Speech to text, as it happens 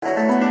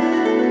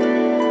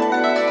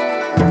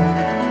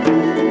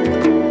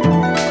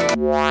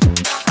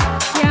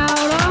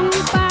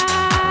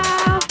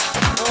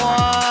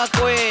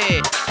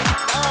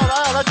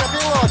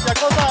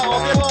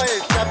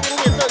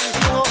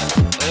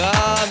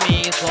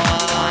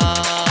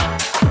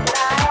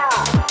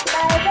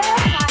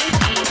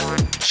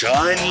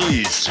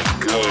Chinese to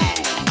go.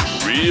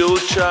 Real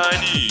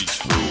Chinese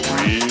for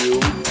real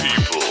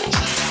people.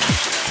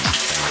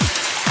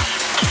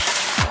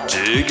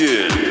 Dig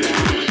in.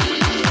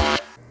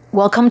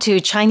 Welcome to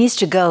Chinese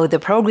to Go, the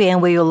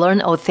program where you learn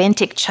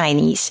authentic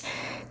Chinese,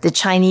 the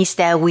Chinese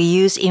that we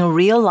use in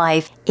real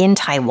life in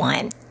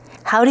Taiwan.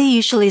 How do you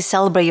usually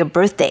celebrate your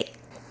birthday?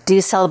 Do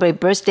you celebrate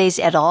birthdays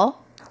at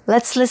all?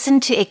 Let's listen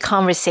to a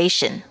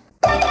conversation.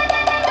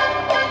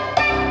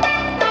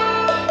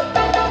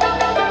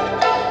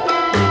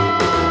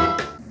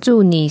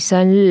 祝你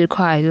生日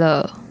快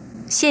乐。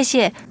谢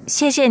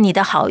谢你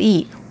的好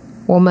意。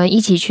我们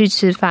一起去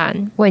吃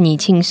饭，为你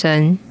庆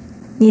生。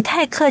你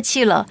太客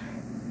气了，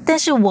但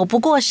是我不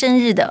过生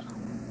日的。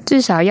至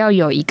少要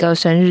有一个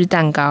生日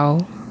蛋糕。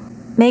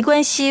没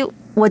关系，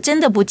我真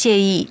的不介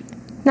意。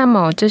那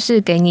么这是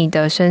给你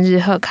的生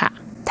日贺卡。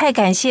太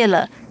感谢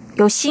了，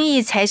有心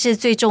意才是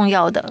最重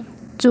要的。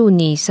祝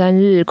你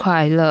生日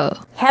快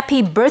乐。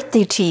 Happy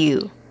birthday to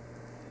you.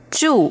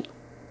 祝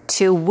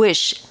to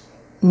wish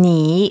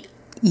你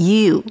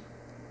you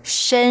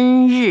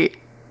生日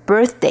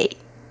birthday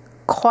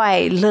快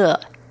乐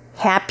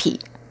happy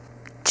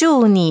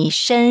祝你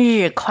生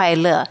日快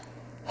乐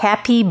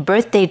Happy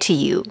birthday to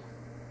you.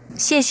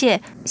 谢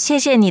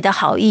谢你的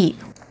好意。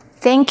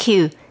 Thank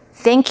you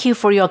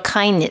for your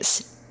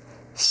kindness.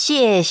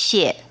 谢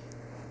谢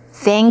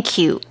Thank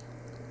you.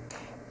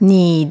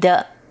 你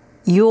的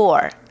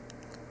your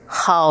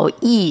好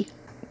意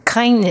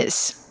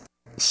kindness.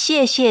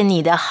 谢谢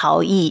你的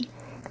好意。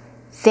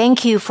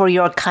 Thank you for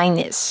your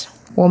kindness.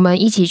 我们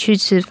一起去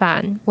吃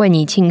饭，为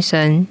你庆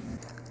生。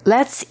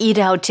 Let's eat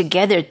out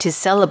together to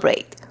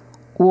celebrate.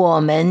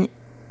 我们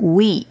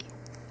we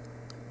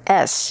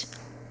us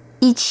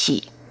一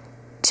起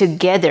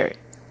together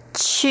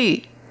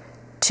去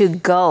to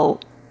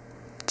go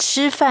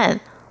吃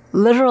饭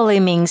literally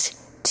means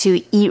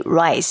to eat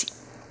rice,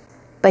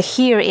 but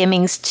here it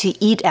means to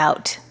eat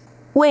out.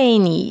 为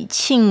你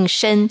庆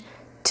生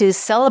to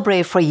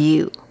celebrate for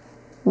you.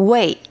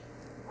 为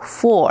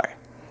for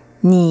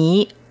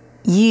你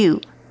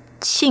you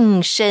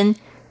庆生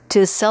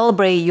to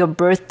celebrate your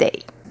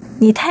birthday.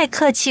 你太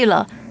客气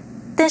了，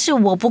但是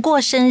我不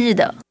过生日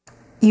的。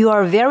You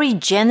are very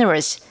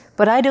generous,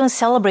 but I don't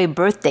celebrate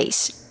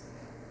birthdays.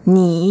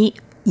 你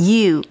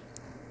you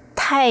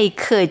太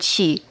客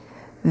气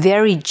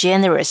very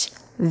generous,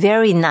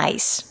 very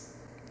nice.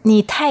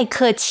 你太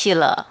客气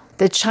了。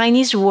The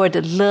Chinese word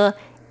了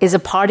is a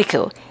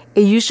particle.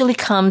 It usually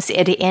comes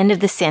at the end of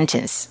the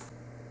sentence.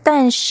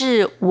 但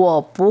是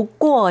我不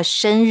过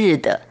生日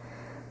的。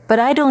But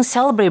I don't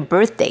celebrate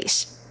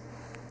birthdays.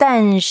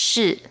 但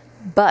是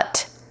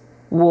but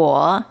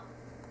我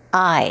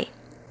I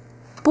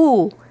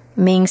不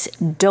means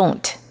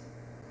don't.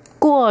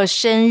 过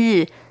生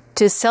日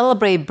to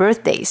celebrate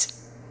birthdays.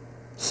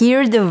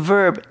 Here the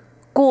verb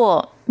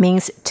过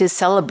means to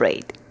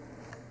celebrate.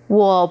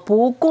 我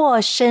不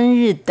过生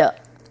日的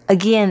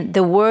Again,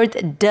 the word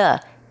the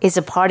is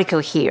a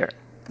particle here.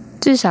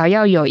 至少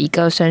要有一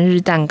个生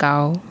日蛋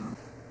糕。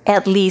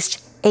 At least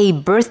a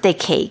birthday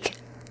cake.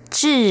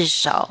 至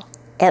少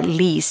at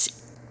least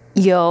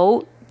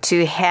有 to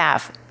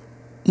have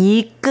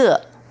一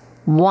个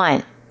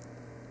one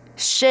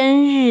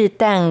生日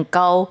蛋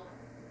糕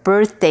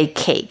birthday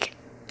cake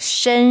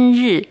生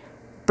日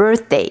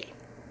birthday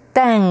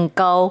蛋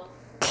糕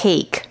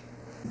cake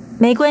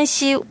没关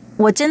系，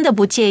我真的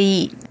不介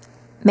意。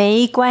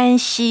没关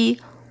系，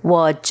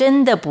我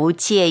真的不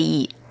介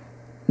意。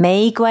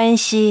没关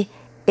系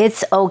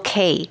It's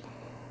okay.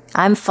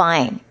 I'm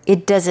fine.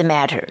 It doesn't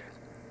matter.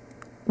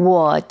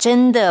 我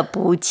真的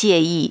不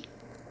介意。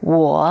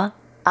我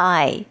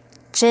I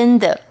真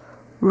的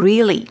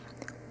really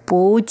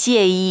不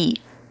介意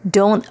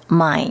don't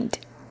mind.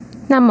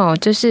 那么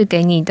这是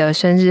给你的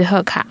生日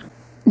贺卡。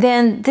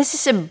 Then this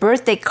is a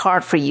birthday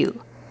card for you.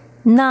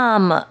 那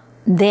么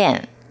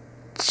then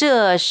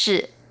这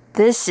是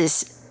this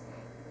is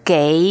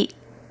给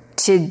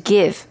to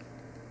give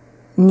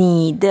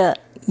你的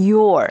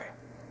your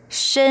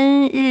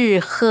生日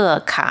贺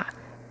卡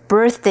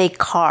birthday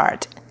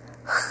card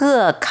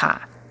贺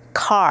卡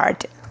card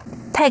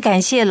太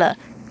感谢了，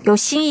有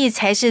心意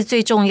才是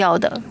最重要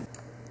的。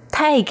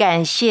太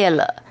感谢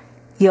了，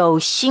有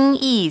心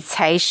意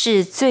才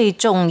是最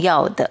重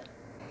要的。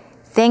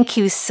 Thank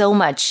you so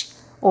much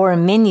or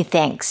many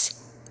thanks.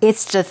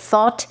 It's the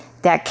thought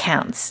that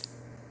counts.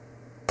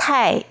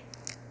 太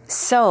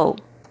so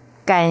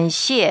感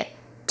谢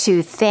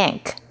to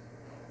thank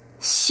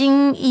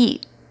心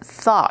意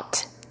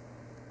thought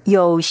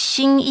有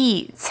心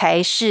意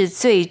才是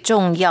最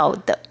重要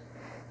的。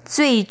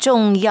最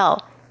重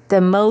要 the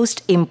most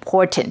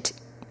important.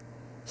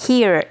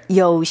 Here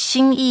有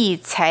心意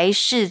才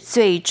是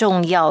最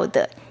重要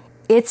的。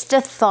 It's the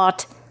thought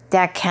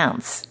that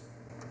counts.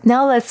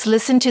 Now let's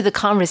listen to the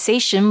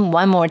conversation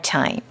one more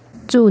time.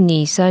 祝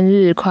你生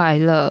日快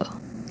乐。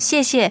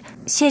谢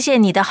谢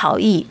你的好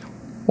意。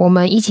我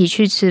们一起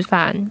去吃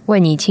饭，为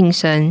你庆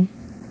生。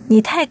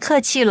你太客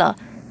气了，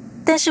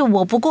但是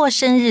我不过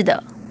生日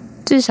的。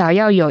至少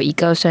要有一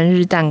个生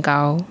日蛋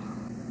糕。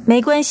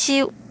没关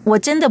系，我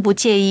真的不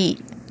介意。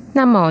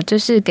那么这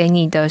是给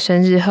你的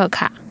生日贺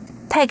卡。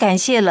太感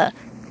谢了，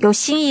有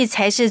心意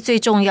才是最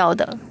重要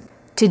的。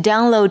To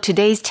download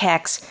today's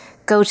text,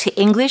 go to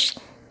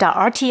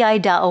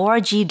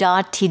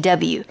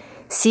english.rti.org.tw.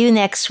 See you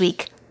next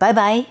week. Bye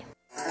bye.